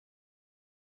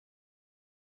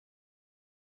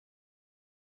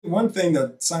One thing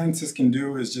that scientists can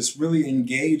do is just really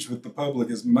engage with the public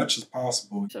as much as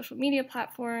possible. Social media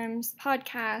platforms,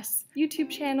 podcasts, YouTube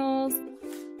channels.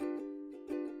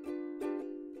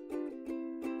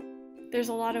 There's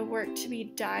a lot of work to be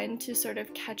done to sort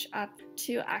of catch up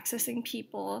to accessing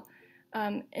people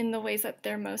in the ways that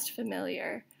they're most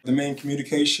familiar. The main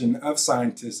communication of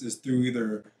scientists is through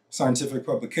either scientific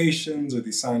publications or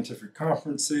these scientific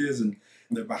conferences, and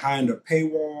they're behind a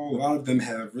paywall. A lot of them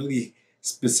have really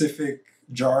specific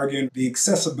jargon. The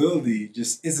accessibility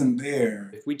just isn't there.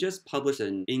 If we just publish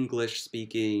in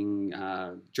English-speaking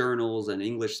journals and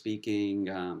English-speaking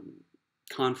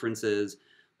conferences,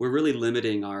 we're really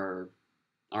limiting our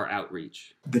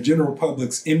outreach. The general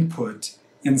public's input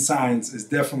in science is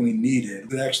definitely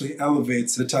needed. It actually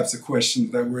elevates the types of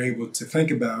questions that we're able to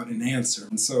think about and answer.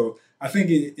 And so I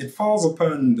think it falls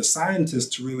upon the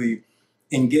scientists to really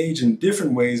engage in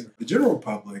different ways. The general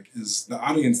public is the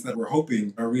audience that we're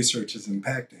hoping our research is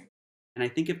impacting. And I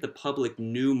think if the public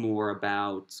knew more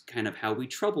about kind of how we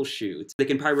troubleshoot, they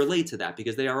can probably relate to that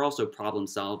because they are also problem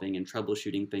solving and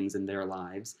troubleshooting things in their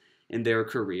lives, in their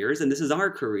careers. And this is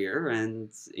our career, and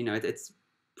it's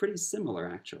pretty similar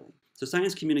actually. So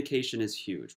science communication is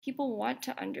huge. People want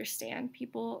to understand.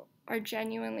 People are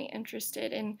genuinely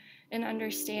interested in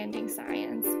understanding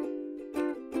science.